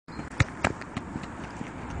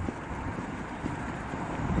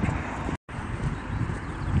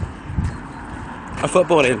a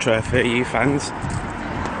football intro for you fans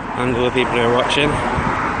and all the people who are watching.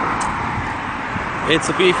 It's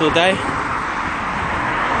a beautiful day.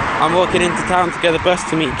 I'm walking into town to get the bus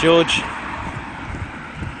to meet George.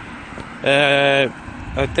 I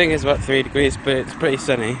think it's about 3 degrees, but it's pretty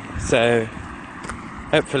sunny, so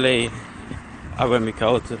hopefully I won't be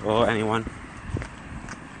cold or anyone.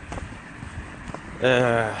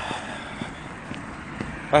 I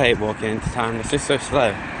hate walking into town, it's just so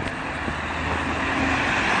slow.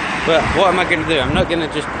 But what am I going to do? I'm not going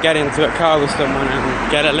to just get into a car with someone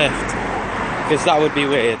and get a lift, because that would be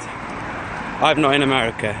weird. I'm not in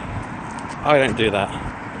America. I don't do that.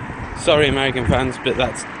 Sorry American fans, but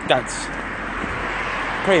that's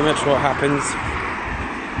pretty much what happens.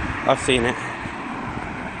 I've seen it.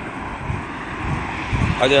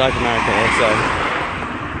 I do like America though, so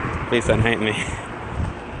please don't hate me.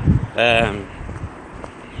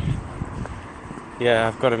 Yeah,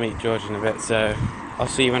 I've got to meet George in a bit, so I'll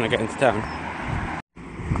see you when I get into town.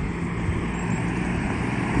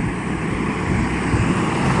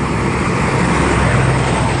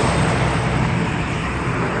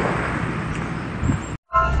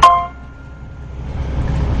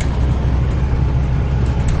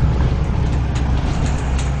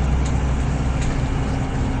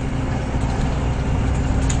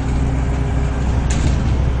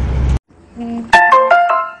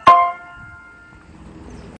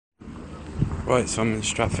 Right, so I'm in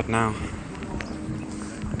Stratford now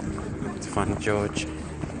to find George.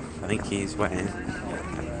 I think he's waiting.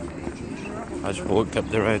 I just walked up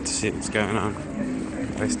the road to see what's going on.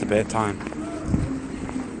 Waste a bit of time.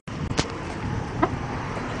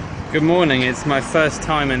 Good morning, it's my first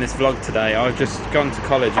time in this vlog today. I've just gone to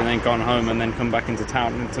college and then gone home and then come back into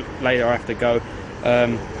town, and later I have to go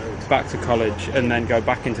back to college and then go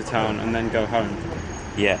back into town and then go home.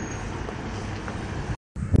 Yeah.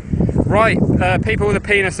 Right, people with a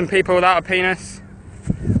penis and people without a penis.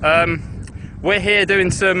 We're here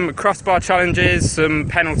doing some crossbar challenges, some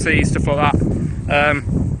penalties, stuff like that.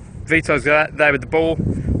 Vito's there with the ball.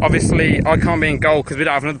 Obviously, I can't be in goal because we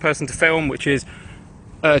don't have another person to film, which is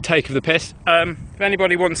a take of the piss. If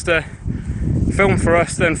anybody wants to film for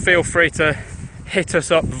us, then feel free to hit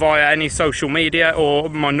us up via any social media, or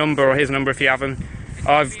my number or his number if you haven't.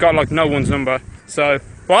 I've got like no one's number, so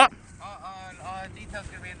what?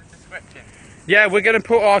 Yeah, we're going to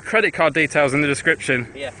put our credit card details in the description.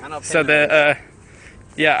 Yeah, and our PIN numbers.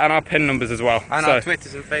 Yeah, and our PIN numbers as well. And our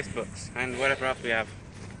Twitters and Facebooks and whatever else we have.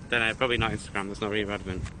 Don't know, probably not Instagram. That's not really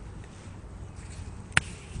relevant.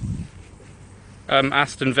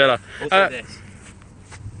 Aston Villa. Also this.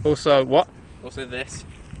 Also what? Also this.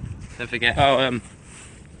 Don't forget. Oh,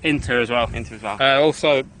 Inter as well. Inter as well.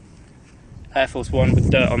 Also Air Force One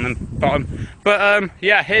with dirt on the bottom. But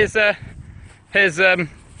yeah, here's the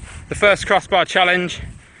first crossbar challenge.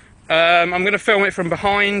 I'm going to film it from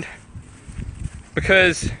behind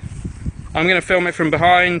because I'm going to film it from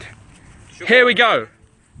behind. Sure. Here we go.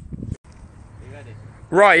 You ready?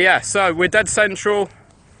 Right, yeah, so we're dead central.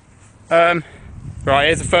 Right,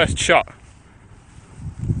 here's the first shot.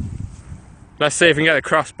 Let's see if we can get the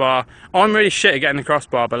crossbar. I'm really shit at getting the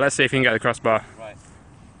crossbar, but let's see if you can get the crossbar. Right.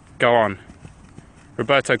 Go on.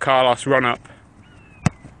 Roberto Carlos, run up.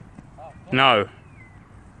 Oh, no.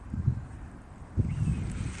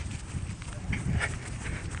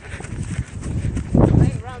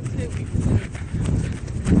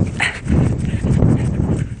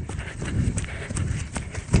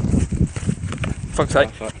 Fuck's sake.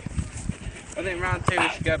 Oh, fuck. I think round 2 we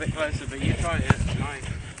should go a bit closer, but you try it. Nice.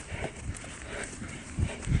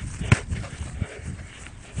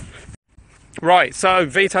 Right, so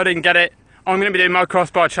Vito didn't get it. I'm going to be doing my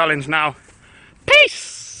crossbar challenge now.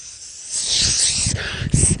 Peace!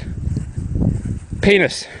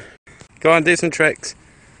 Penis. Go on, do some tricks.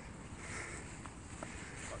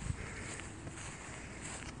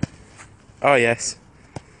 Oh yes.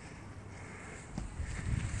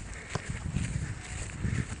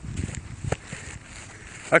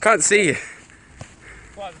 I can't see you.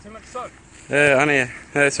 What, too much sun? On here.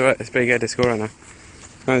 That's alright, it's pretty good to score right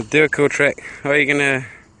now. Do a cool trick. Or are you gonna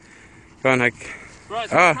go on like... Right,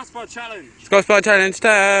 it's a crossbar challenge. Crossbar challenge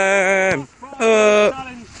time! Crossbar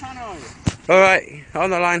challenge channel. Alright,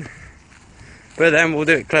 on the line. But then we'll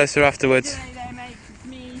do it closer afterwards. G'day there mate, it's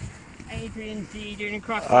me, Adrian D, doing a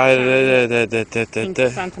crossbar challenge in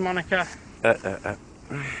Santa Monica.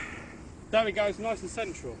 There we go, it's nice and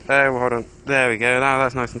central. Oh, hold on. There we go, now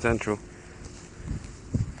that's nice and central.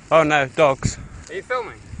 Oh no, dogs. Are you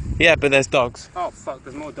filming? Yeah, but there's dogs. Oh fuck,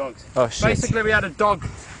 there's more dogs. Oh shit. Basically we had a dog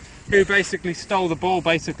who basically stole the ball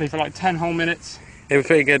basically for like 10 whole minutes. It was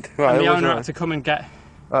pretty good. Right, and the owner had to come and get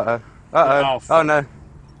Uh oh. Oh no.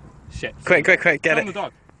 Shit. Quick, get it. The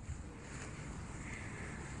dog.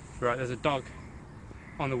 Right, there's a dog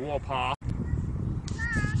on the warpath.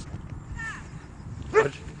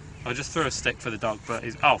 I just threw a stick for the dog, but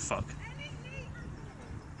he's... Oh, fuck.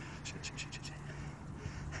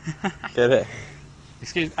 Get it.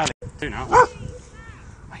 Excuse me, Alex. Do now.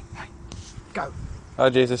 Wait. Go. Oh,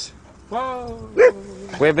 Jesus. Whoa.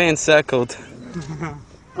 We're being circled.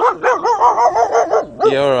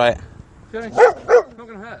 You're alright. It's not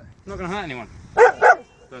gonna hurt. It's not gonna hurt anyone.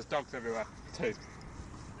 There's dogs everywhere, too.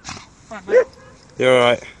 Right, mate. You're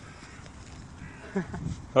alright.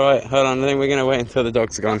 Alright, hold on. I think we're gonna wait until the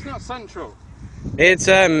dogs are gone. It's not central. It's,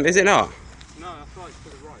 is it not? No, that's right. It's to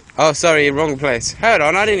the right. Oh, sorry, wrong place. Hold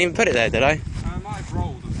on, I didn't even put it there, did I? It might have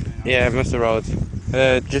rolled or something. Yeah, it must have rolled.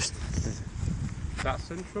 Just... That's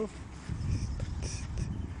central?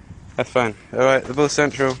 That's fine. Alright, the ball's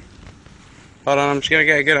central. Hold on, I'm just gonna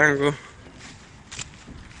get a good angle.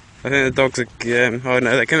 I think the dogs are... oh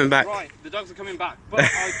no, they're coming back. Right, the dogs are coming back. But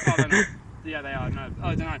I don't know. Yeah, they are. No,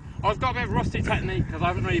 I don't know. I've got a bit of rusty technique because I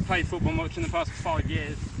haven't really played football much in the past 5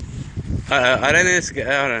 years. I don't think it's good.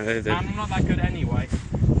 I don't know. And I'm not that good anyway.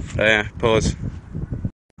 Oh yeah, pause.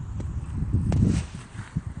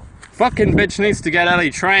 Fucking bitch needs to get Ellie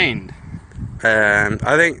trained.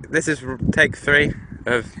 I think this is take 3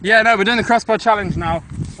 of... Yeah, no, we're doing the crossbar challenge now.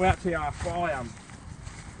 We actually are. Well, I am.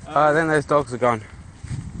 I think those dogs are gone.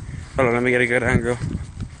 Hold on, let me get a good angle.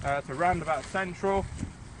 It's a roundabout central.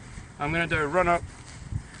 I'm going to do a run up.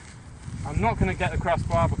 I'm not going to get the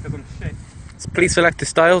crossbar because I'm shit. Please select a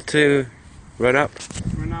style to run up.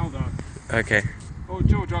 Ronaldo. Okay. Or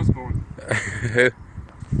George Osborne. Who?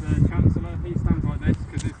 The Chancellor. He stands like this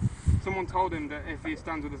because someone told him that if he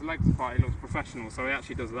stands with his legs apart, he looks professional. So he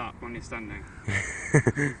actually does that when he's standing.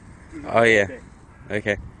 Oh yeah.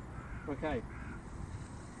 Okay. Okay.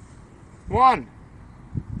 1,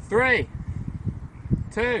 3,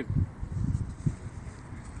 2.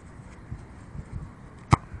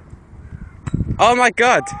 Oh my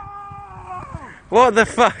god! What the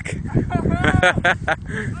fuck?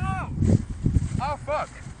 Oh fuck!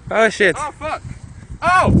 Oh shit! Oh fuck!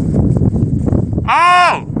 Oh!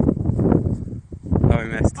 Oh! Oh, we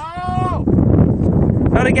missed. Oh!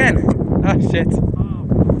 Not again! Oh shit! Oh.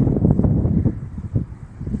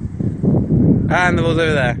 And the ball's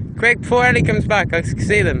over there. Quick, before Ellie comes back, I can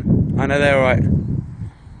see them. I know they're alright.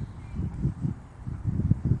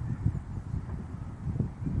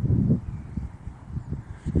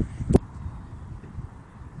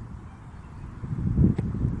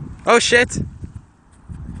 Oh shit!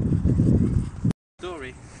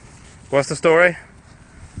 Story. What's the story?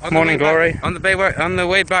 Morning glory. On the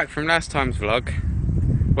way back from last time's vlog,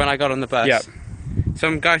 when I got on the bus, yep.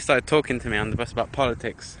 Some guy started talking to me on the bus about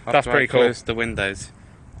politics. That's pretty cool. I closed the windows.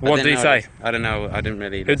 What did he say? I don't know. I didn't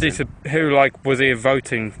really. Who like was he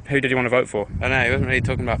voting? Who did he want to vote for? I don't know. He wasn't really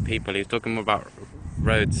talking about people. He was talking more about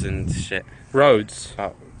roads and shit. Roads.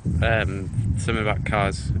 About something about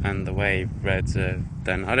cars and the way roads are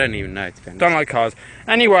done. I don't even know, to be honest. Don't like cars.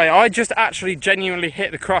 Anyway, I just actually genuinely hit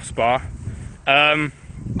the crossbar. I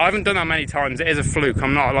haven't done that many times. It is a fluke.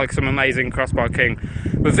 I'm not like some amazing crossbar king.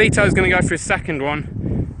 But Vito's going to go for his second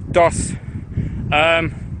one. Dos. We're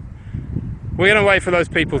going to wait for those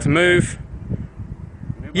people to move.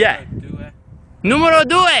 Yeah. Numero 2.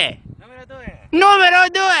 Numero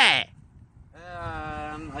 2.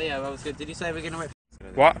 Oh yeah, that was good. Did you say we're going to wait for...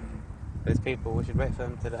 What? There's people, we should wait for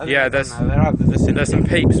them to... Yeah, there's there's some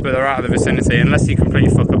peeps, but they're out of the vicinity, unless you completely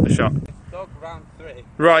fuck up the shot. Dog round 3.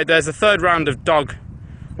 Right, there's a third round of dog.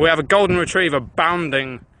 We have a golden retriever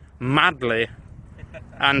bounding madly,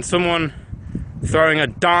 and someone throwing a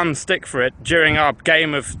darn stick for it during our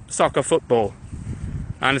game of soccer football.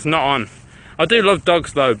 And it's not on. I do love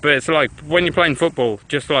dogs though, but it's like, when you're playing football,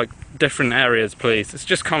 just like different areas please. It's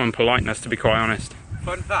just common politeness, to be quite honest.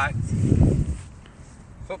 Fun fact,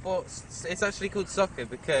 football, it's actually called soccer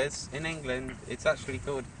because in England it's actually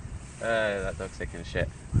called... that dog's taking a shit.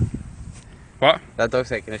 What? That dog's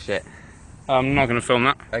taking a shit. I'm not going to film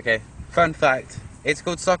that. Okay, fun fact, it's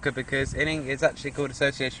called soccer because in England it's actually called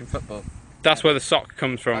association football. That's where the sock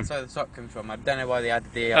comes from. That's where the sock comes from. I don't know why they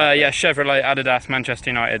added the... yeah, Chevrolet, Adidas, Manchester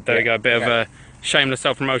United. There we go, a bit of a shameless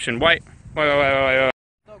self-promotion. Wait.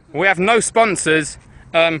 We have no sponsors.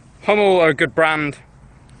 Hummel are a good brand.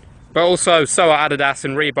 But also, so are Adidas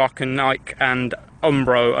and Reebok and Nike and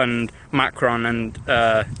Umbro and Macron and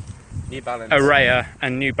New Balance. Araya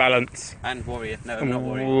and New Balance. And Warrior. No, not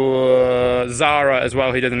Warrior. Zara as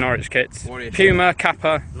well, who did the Norwich kits. Warrior. Puma,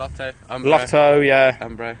 Kappa. Lotto. Umbro. Lotto, yeah.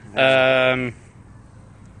 Umbro.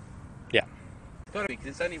 Yeah. Gotta be, 'cause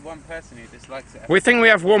there's only one person who dislikes it. We think we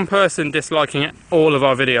have one person disliking all of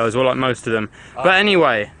our videos, or like most of them. But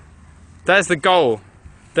anyway, there's the goal.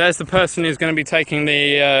 There's the person who's going to be taking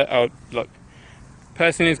the. Oh, look.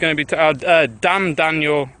 Person who's going to be. Damn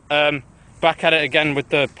Daniel. Back at it again with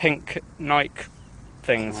the pink Nike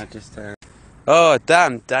things. Oh,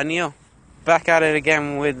 damn, Daniel. Back at it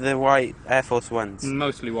again with the white Air Force Ones.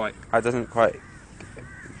 Mostly white. It doesn't quite.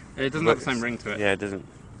 It doesn't have the same ring to it. Yeah, it doesn't.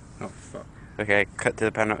 Oh, fuck. Okay, cut to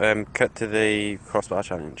the crossbar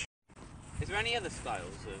challenge. Is there any other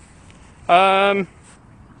styles of?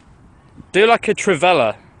 Do like a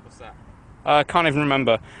trivella. What's that? I can't even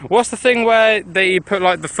remember. What's the thing where they put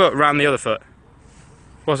like the foot around the other foot?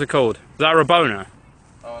 What's it called? Is that a Rabona?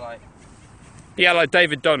 Oh, like. Yeah, like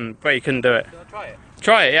David Dunn, but you couldn't do it. Should I try it?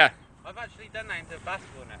 Try it, yeah. I've actually done that into a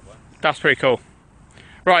basketball net once. That's pretty cool.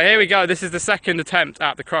 Right, here we go. This is the second attempt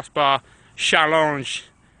at the crossbar challenge.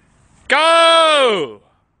 Go!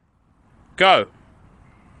 Go.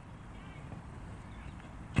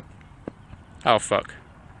 Oh, fuck.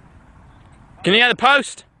 Can you get the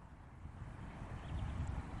post?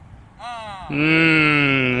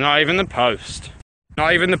 Not even the post.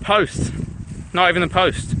 Not even the post. Not even the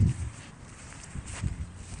post.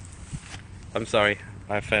 I'm sorry,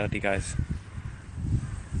 I failed you guys.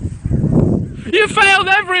 You failed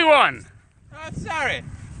everyone! Oh, sorry.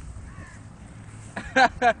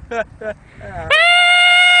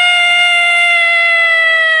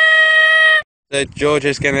 So George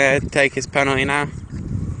is gonna take his penalty now.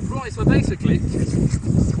 Right, so basically,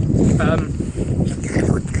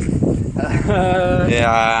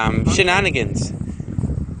 Shenanigans.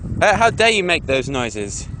 How dare you make those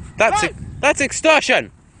noises? That's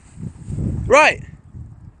extortion. Right,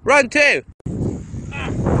 run two.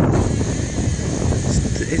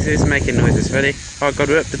 This is making noises, ready? Oh god,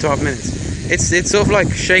 we're up to 12 minutes. It's sort of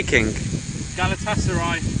like shaking.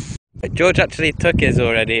 Galatasaray. George actually took his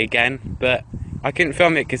already again, but I couldn't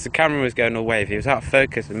film it because the camera was going all wavy. He was out of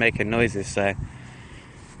focus and making noises, so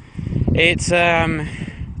it's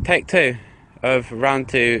take two of round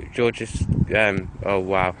two. George's oh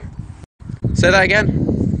wow. Say that again.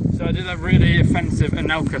 So I did a really offensive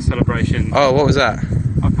Anelka celebration. Oh, what was that?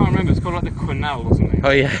 I can't remember. It's called like the Quenelle or something.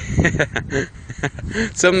 Oh yeah.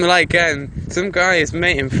 Some guy's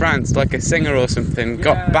mate in France, like a singer or something,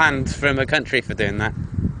 got banned from a country for doing that.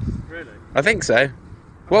 Really? I think so.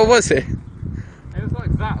 What was it? It was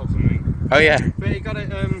like that or something. Oh yeah. But he got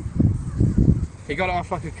it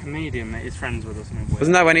off like a comedian that he's friends with or something weird.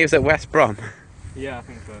 Wasn't that when he was at West Brom? Yeah, I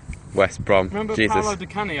think so. West Brom. Remember Jesus. Paolo Di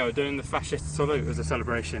Canio doing the fascist salute as a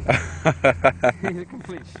celebration? He's a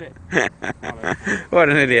complete shit. What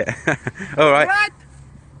an idiot. Alright. Right.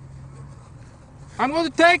 I'm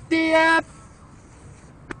going to take the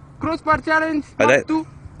crossbar challenge. I don't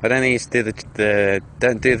think you should do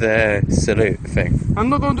don't do the salute thing. I'm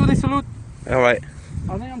not going to do the salute. Alright.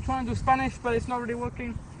 I think I'm trying to do Spanish, but it's not really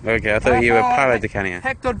working. Okay, I thought you were Paolo Di Canio.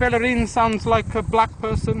 Hector Bellerin sounds like a black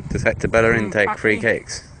person. Does Hector Bellerin take free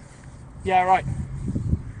cakes? Yeah, right.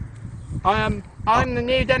 I'm the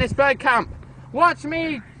new Dennis Bergkamp. Watch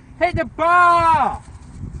me hit the bar!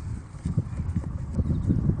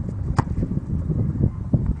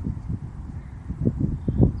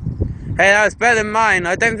 Hey, that was better than mine.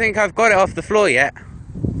 I don't think I've got it off the floor yet.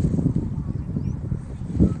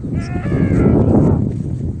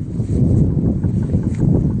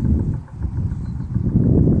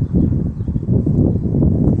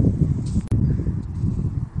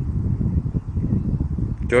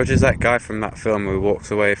 George is that guy from that film who walks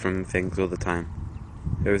away from things all the time.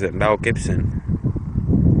 Who was it? Mel Gibson.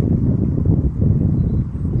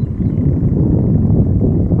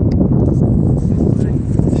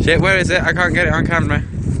 Shit, where is it? I can't get it on camera.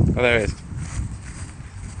 Oh, there it is.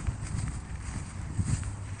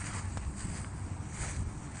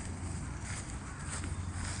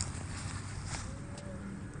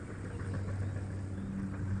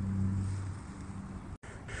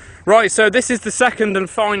 Right, so this is the second and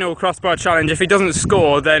final crossbar challenge. If he doesn't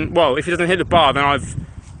score, then, well, if he doesn't hit the bar, then I've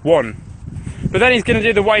won. But then he's going to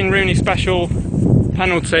do the Wayne Rooney special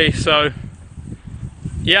penalty, so,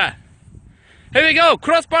 yeah. Here we go,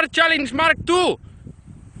 crossbar challenge Mark 2.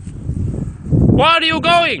 Where are you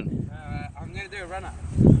going? I'm going to do a run-up.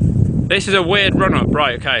 This is a weird run-up,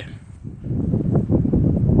 right, okay.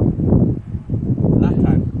 That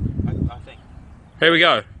time, I think. Here we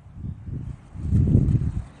go.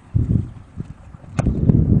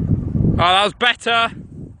 Oh, that was better.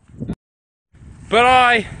 But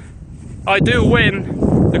I do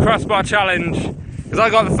win the crossbar challenge because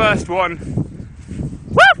I got the first one.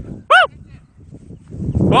 Woo! Woo!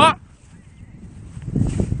 What?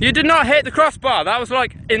 You did not hit the crossbar. That was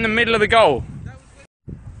like in the middle of the goal.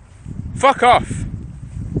 Fuck off.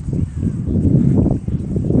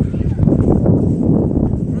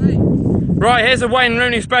 Right, here's a Wayne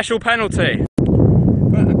Rooney special penalty.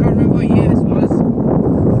 But I can't remember what year this was.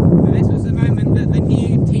 But this was the moment that the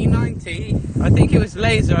new T90, I think it was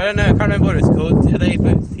laser, I don't know, I can't remember what it's called. Are they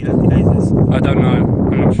boots, T90 lasers? I don't know.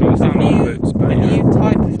 I'm not sure. It's not boots, but the new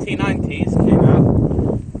type of T90s came out.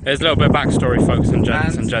 There's a little bit of backstory, folks and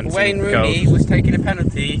gents Wayne and Rooney girls. was taking a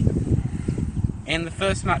penalty in the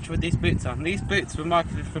first match with these boots on. These boots were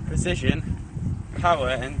marketed for precision, power,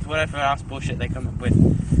 and whatever else bullshit they come up with.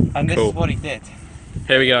 And this is what he did.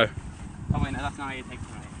 Here we go. Oh wait, no, that's not how you take it.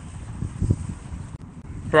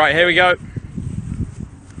 Right, here we go.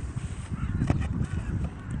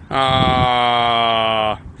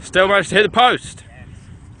 Still managed to hit the post.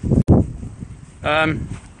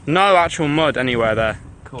 No actual mud anywhere there.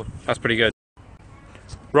 Cool. That's pretty good.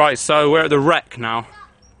 Right, so we're at the wreck now,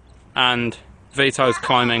 and Vito's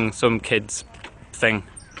climbing some kids thing.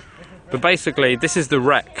 But basically, this is the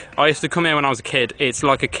wreck. I used to come here when I was a kid. It's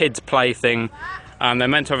like a kids' play thing, and they're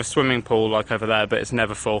meant to have a swimming pool like over there, but it's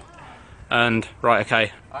never full. And, right,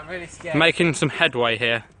 okay. I'm really scared. Making some headway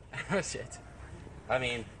here. Oh shit. I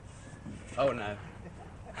mean, oh no.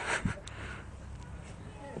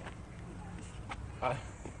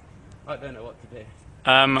 I don't know what to do.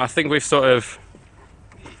 I think we've sort of...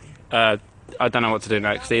 I don't know what to do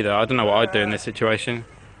next either. I don't know what I'd do in this situation.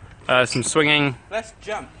 Some swinging. Let's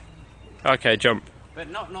jump. Okay, jump. But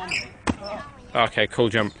not normally. Okay, cool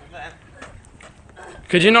jump.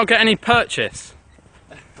 Could you not get any purchase?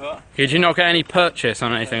 What? Could you not get any purchase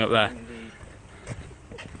on anything up there?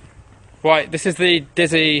 Right, this is the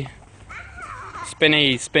dizzy,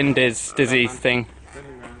 dizzy thing.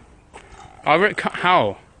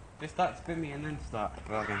 How? Just start spin me and then start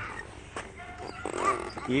vlogging.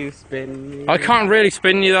 You spin me. I can't really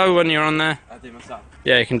spin you though when you're on there. I'll do myself.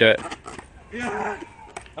 Yeah, you can do it. Yeah.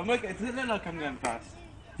 I'm looking. Does it look like I'm going fast?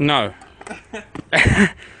 No.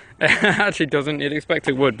 It actually doesn't. You'd expect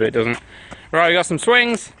it would, but it doesn't. Right, we got some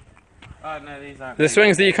swings. Oh no, these aren't. The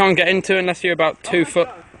swings that you can't get into unless you're about 2 foot.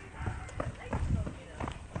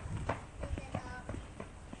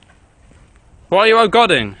 Why are you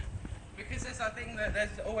oh-godding? Because there's that thing that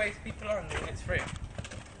there's always people on and it's free.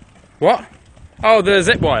 What? Oh, the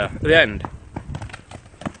zip wire at the end.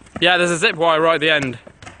 Yeah, there's a zip wire right at the end.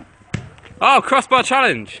 Oh, crossbar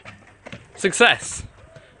challenge. Success.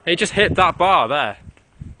 He just hit that bar there.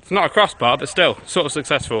 It's not a crossbar, but still, sort of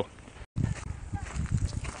successful. Should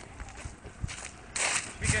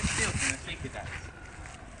we go steal from the Sea Cadets?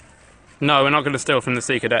 No, we're not going to steal from the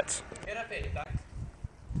Sea Cadets. Get up here, Dax.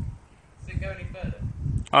 Does it go any further?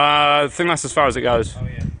 I think that's as far as it goes. Oh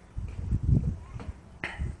yeah.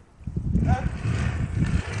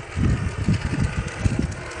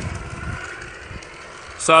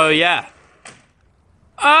 So, yeah.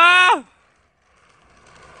 Ah!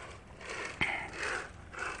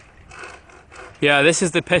 Yeah, this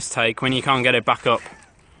is the piss take when you can't get it back up.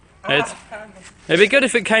 It'd be good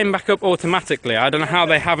if it came back up automatically. I don't know how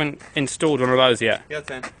they haven't installed one of those yet. Your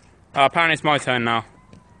turn. Apparently it's my turn now.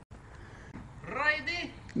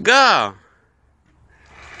 Ready? Go!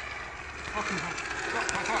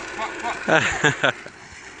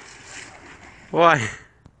 Why?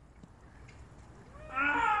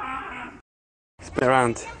 Spin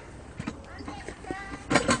around.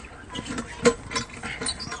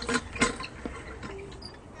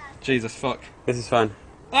 Jesus fuck. This is fun.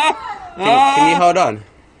 Ah! Can you hold on?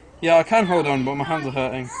 Yeah, I can hold on, but my hands are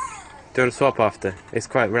hurting. Do you want to swap after? It's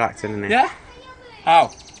quite relaxing, isn't it? Yeah?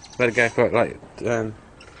 How? Let it go for it, like,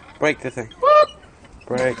 break the thing.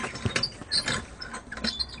 Break.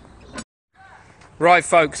 Right,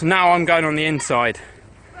 folks, now I'm going on the inside.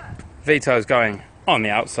 Vito's going on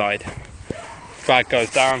the outside. Bag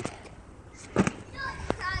goes down.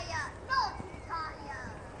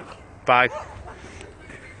 Bag.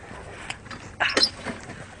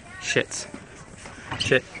 Shit.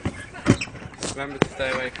 Shit. Remember to stay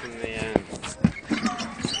away from the,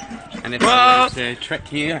 and if I want to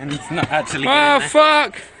trick you and it's not actually Oh, going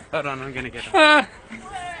fuck! there. Hold on, I'm gonna get it. Ah.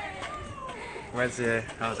 Where's the,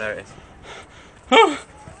 oh, there it is. Oh.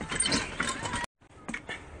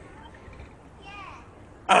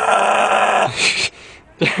 Ah!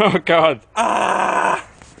 Oh, God. Ah!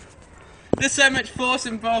 There's so much force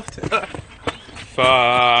involved.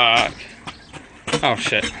 Fuck. Oh,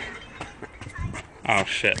 shit. Oh,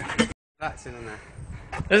 shit. That's in there.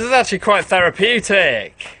 This is actually quite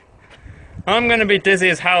therapeutic. I'm going to be dizzy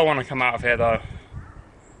as hell when I come out of here, though.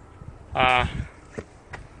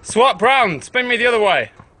 Swap round. Spin me the other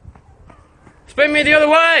way. Spin me the other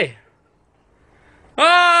way!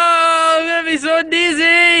 Oh, I'm gonna be so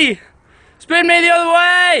dizzy! Spin me the other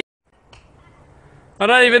way! I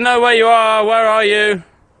don't even know where you are. Where are you?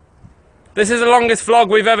 This is the longest vlog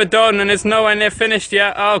we've ever done and it's nowhere near finished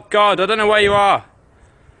yet. Oh God, I don't know where you are.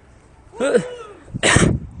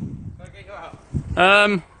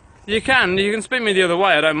 You can spin me the other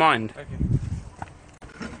way, I don't mind. Okay.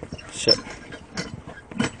 Shit.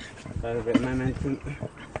 A bit of momentum.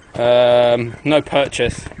 No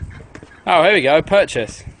purchase. Oh, here we go,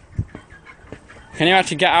 purchase. Can you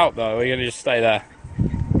actually get out though, or are you gonna just stay there?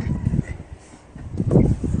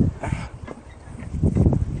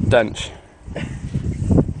 Dench.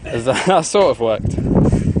 That sort of worked.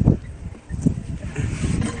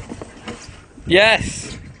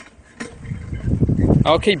 Yes!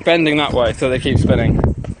 I'll keep bending that way so they keep spinning.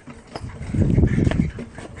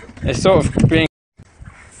 It's sort of being...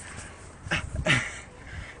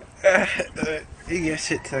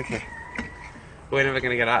 Yes, it's okay. We're never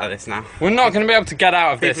going to get out of this now. We're not going to be able to get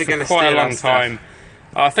out of this for quite a long time.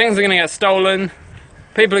 Things are going to get stolen.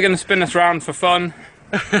 People are going to spin us around for fun.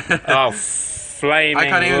 Oh, flaming I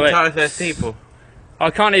can't even lips. tell if there's people.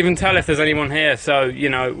 I can't even tell if there's anyone here, so, you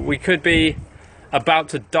know, we could be about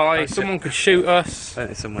to die. Someone could shoot us.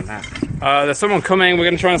 There's someone there. There's someone coming. We're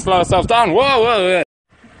going to try and slow ourselves down. Whoa, whoa, whoa.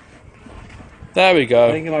 There we I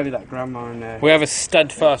go. think it might be that grandma in there. We have a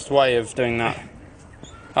steadfast way of doing that.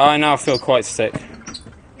 I now feel quite sick.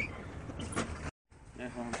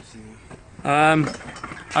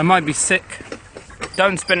 I might be sick.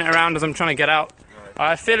 Don't spin it around as I'm trying to get out.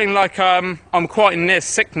 I'm feeling like I'm quite near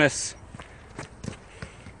sickness.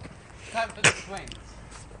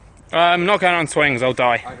 I'm not going on swings, I'll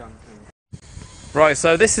die. Right,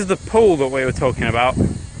 so this is the pool that we were talking about.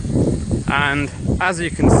 And as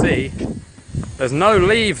you can see, there's no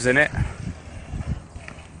leaves in it.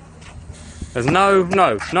 There's no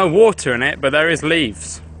water in it, but there is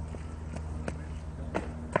leaves.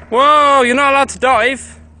 Whoa, you're not allowed to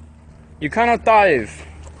dive. You cannot dive.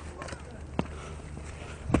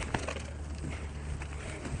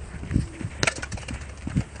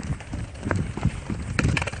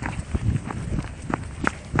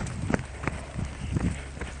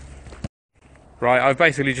 Right, I've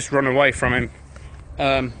basically just run away from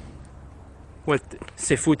him. With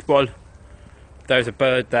c'est football. There's a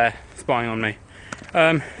bird there spying on me.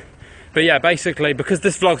 But yeah, basically, because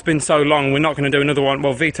this vlog's been so long, we're not going to do another one.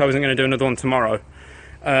 Well, Vito isn't going to do another one tomorrow.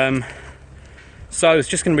 So it's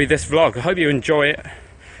just going to be this vlog. I hope you enjoy it.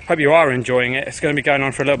 Hope you are enjoying it. It's going to be going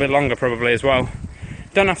on for a little bit longer probably as well.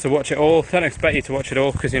 Don't have to watch it all. Don't expect you to watch it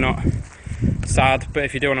all because you're not sad. But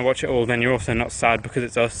if you do want to watch it all, then you're also not sad because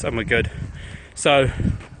it's us and we're good. So,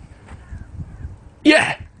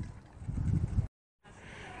 yeah!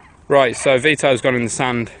 Right, so Vito's gone in the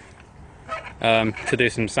sand to do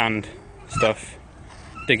some sand stuff,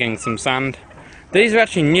 digging some sand. These are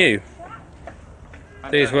actually new.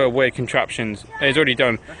 These were weird contraptions. He's already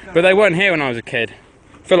done, but they weren't here when I was a kid.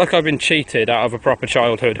 I feel like I've been cheated out of a proper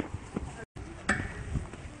childhood.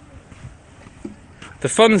 The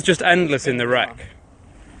fun's just endless in the wreck.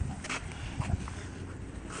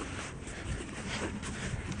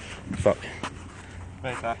 Fuck.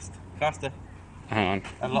 Very fast. Faster. Hang on.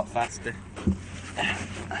 A lot faster. We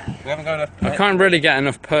haven't got enough. I can't really get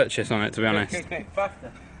enough purchase on it, to be honest. Quick,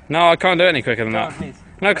 faster. No, I can't do it any quicker than that. Please.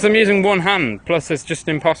 No, because I'm using one hand, plus it's just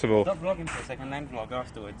impossible. Stop vlogging for a second, then vlog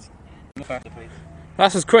afterwards. More faster, please.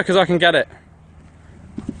 That's as quick as I can get it.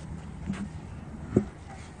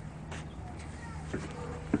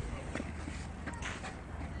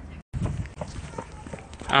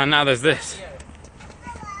 And now there's this.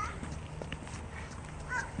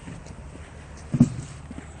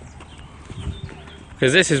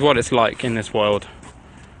 Because this is what it's like in this world.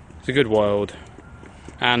 It's a good world.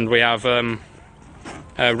 And we have a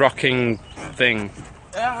rocking thing.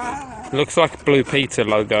 Looks like a Blue Peter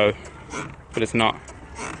logo, but it's not.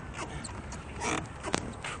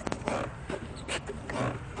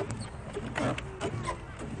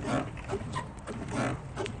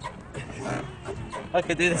 I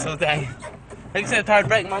could do this all day. Except I'd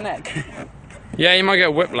break my neck. Yeah, you might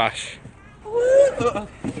get whiplash.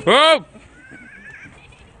 Whoa!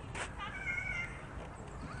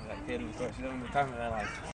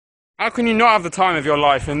 How can you not have the time of your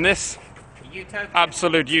life in this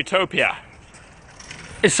absolute utopia?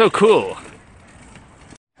 It's so cool.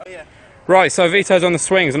 Oh yeah. Right, so Vito's on the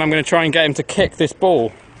swings and I'm going to try and get him to kick this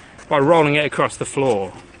ball by rolling it across the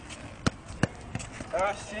floor.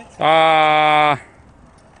 Oh shit.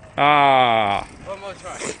 One more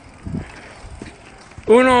try.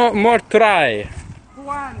 Uno more try.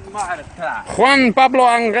 One more try. Juan Pablo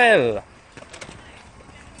Angel.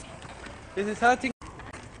 This is hurting.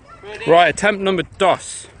 Ready? Right, attempt number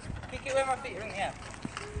dos. Kick it where my feet are in the air.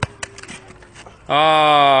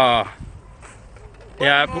 Ah.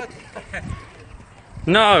 Yeah.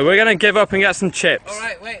 No, we're gonna give up and get some chips.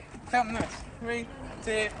 Alright, wait. Count this. 3,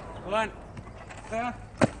 2, 1. Oh,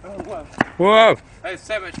 whoa. Whoa. There's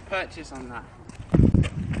so much purchase on that.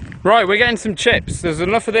 Right, we're getting some chips. There's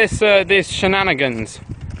enough of this shenanigans.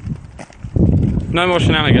 No more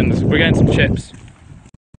shenanigans. We're getting some chips.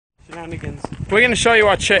 Shenanigans. We're gonna show you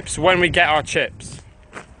our chips when we get our chips.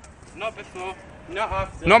 Not before, not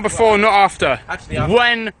after. Not before, not after. Actually, after.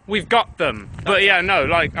 When we've got them. But yeah, no,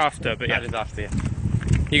 like after. But yeah, That is after, yeah.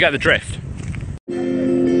 you get the drift.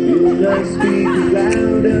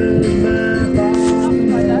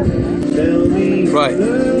 Right,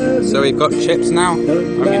 so we've got chips now. I'm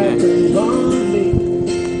gonna...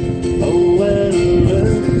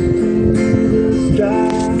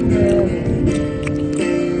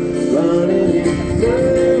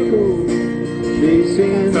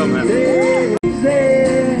 Film him.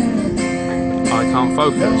 I can't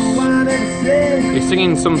focus. He's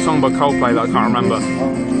singing some song by Coldplay that I can't remember.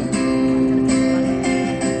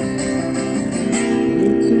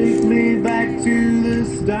 Take me back to the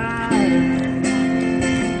start.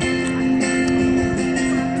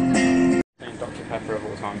 Dr. Pepper of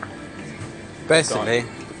all time. Basically,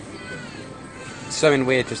 something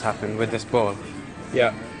weird just happened with this ball.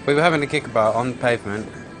 Yeah. We were having a kickabout on the pavement,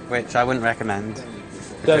 which I wouldn't recommend.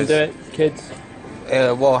 Don't do it, kids.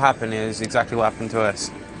 What happened is exactly what happened to us.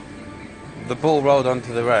 The ball rolled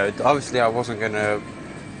onto the road. Obviously, I wasn't going to...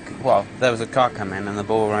 Well, there was a car coming and the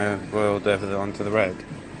ball rolled onto the road.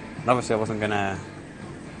 And obviously, I wasn't going to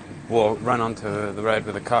run onto the road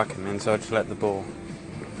with a car coming, so I just let the ball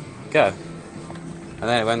go. And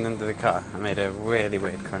then it went into the car and made a really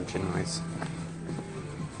weird crunching noise.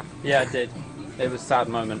 Yeah, it did. It was a sad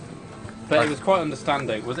moment. But it was quite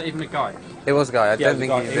understanding. Was it even a guy? It was a guy. I Yeah, don't it was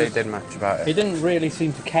think a guy. he He really was- did much about He it. didn't really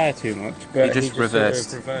seem to care too much, but He just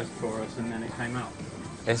reversed. Sort of reversed for us and then it came out.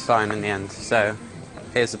 It's fine in the end. So,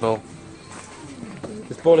 here's the ball.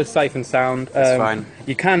 This ball is safe and sound. It's fine.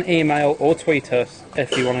 You can email or tweet us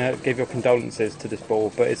if you want to give your condolences to this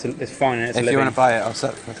ball, but it's fine and it's If living. you want to buy it, I'll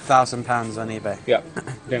sell it for £1,000 on eBay. Yeah,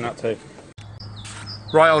 doing that too.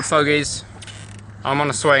 Right, old fogies, I'm on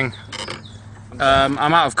a swing. I'm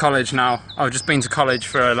out of college now. I've just been to college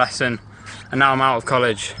for a lesson, and now I'm out of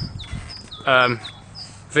college.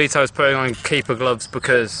 Vito's putting on keeper gloves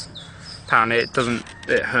because apparently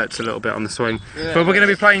it hurts a little bit on the swing. Yeah. But we're going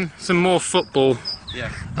to be playing some more football Yeah.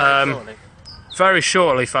 very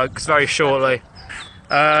shortly, folks. Very shortly.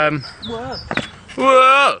 Whoa.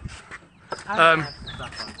 Whoa!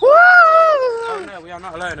 Oh no, we are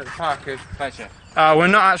not alone at the park of pleasure. We're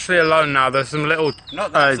not actually alone now. There's some little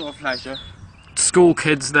Not that sort of pleasure. school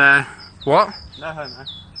kids there. What? No homo.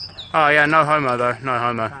 Oh yeah, no homo though. No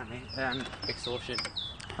homo. Apparently. Extortion.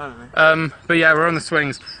 Homo. But yeah, we're on the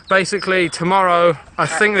swings. Basically, tomorrow, I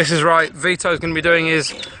think this is right. Vito's going to be doing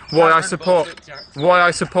his why I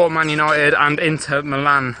support Man United and Inter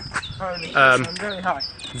Milan I'm very high.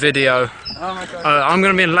 video. Oh my god. I'm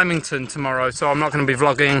going to be in Leamington tomorrow, so I'm not going to be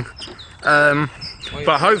vlogging.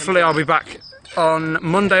 But hopefully, I'll be back on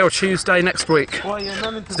Monday or Tuesday next week. What are you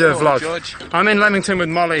in to do a vlog. George? I'm in Leamington with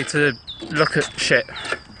Molly to look at shit.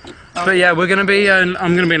 But yeah, we're gonna be. I'm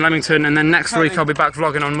gonna be in Leamington, and then next week I'll be back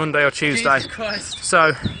vlogging on Monday or Tuesday. Jesus Christ.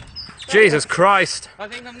 So, Jesus Christ, I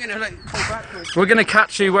think I'm gonna fall backwards. we're gonna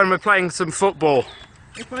catch you when we're playing some football.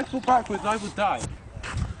 If I fall backwards, I will die.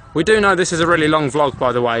 We do know this is a really long vlog,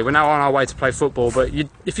 by the way. We're now on our way to play football, but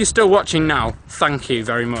if you're still watching now, thank you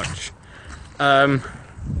very much.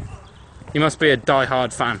 You must be a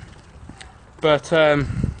die-hard fan. But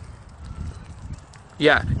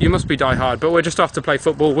yeah, you must be die-hard. But we're just off to play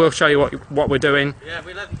football. We'll show you what we're doing. Yeah,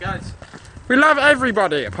 we love you guys. We love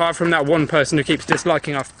everybody, apart from that one person who keeps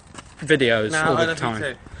disliking our videos No, all I the love time.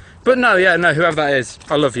 you too. But no, yeah, no, whoever that is,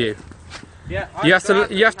 I love you. Yeah, You have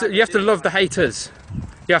to love the haters.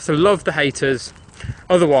 You have to love the haters.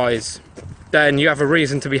 Otherwise, then you have a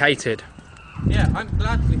reason to be hated. Yeah, I'm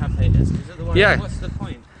glad we have haters, because otherwise, Yeah. what's the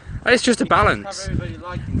point? It's just a You can't balance. have everybody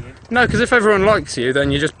liking you. No, because if everyone likes you,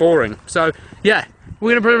 then you're just boring. So, yeah,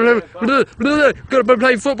 we're gonna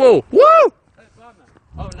play football. Woo!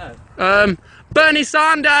 Oh no. Bernie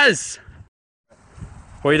Sanders.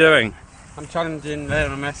 What are you doing, I'm challenging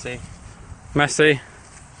Lionel Messi Messi?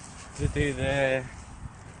 to do the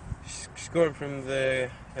scoring from the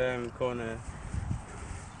corner.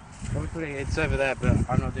 Obviously, it's over there, but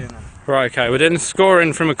I'm not doing that. Right, okay, we're doing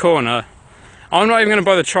scoring from a corner. I'm not even going to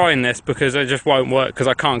bother trying this because it just won't work because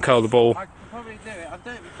I can't curl the ball. I could probably do it. I've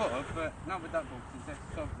done it before. thought of, but not with that ball, because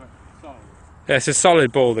it's solid. Yeah, it's a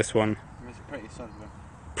solid ball, this one. It's a pretty solid one.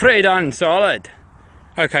 Pretty darn solid.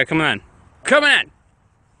 Okay, come on. Come on!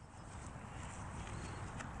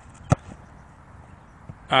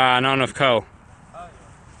 Ah, not enough coal.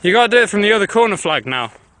 You gotta do it from the other corner flag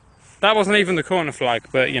now. That wasn't even the corner flag,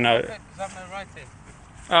 but you know. Because I'm no righty.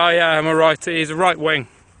 Oh yeah, I'm a righty. He's a right wing.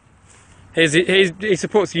 He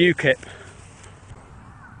supports UKIP.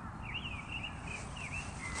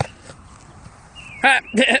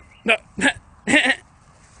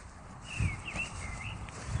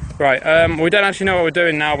 Right, we don't actually know what we're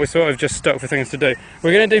doing now. We're sort of just stuck for things to do.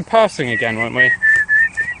 We're going to do passing again, won't we?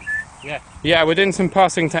 Yeah. Yeah, we're doing some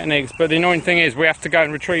passing techniques, but the annoying thing is we have to go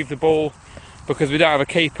and retrieve the ball because we don't have a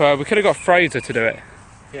keeper. We could have got Fraser to do it.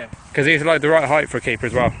 Yeah. Because he's like the right height for a keeper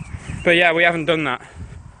as well. But yeah, we haven't done that.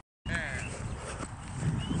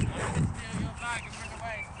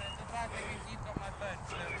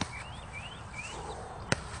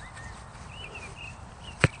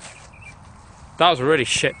 That was a really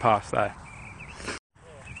shit pass there.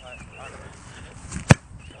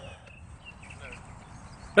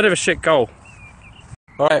 Bit of a shit goal.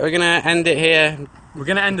 Alright, we're going to end it here We're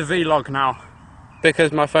going to end the vlog now.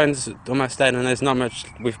 because my phone's almost dead and there's not much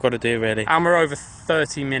we've got to do really. And we're over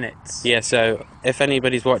 30 minutes. Yeah, so if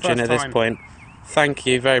anybody's watching First at this time. point, thank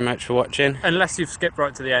you very much for watching. Unless you've skipped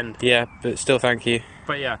right to the end. Yeah, but still thank you.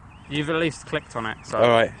 But yeah, you've at least clicked on it. So.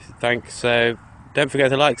 Alright, thanks. So don't forget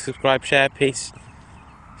to like, subscribe, share, peace,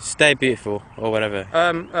 stay beautiful, or whatever.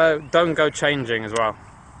 Don't go changing as well.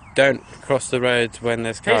 Don't cross the roads when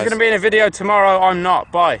there's cars. He's going to be in a video tomorrow, I'm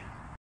not. Bye.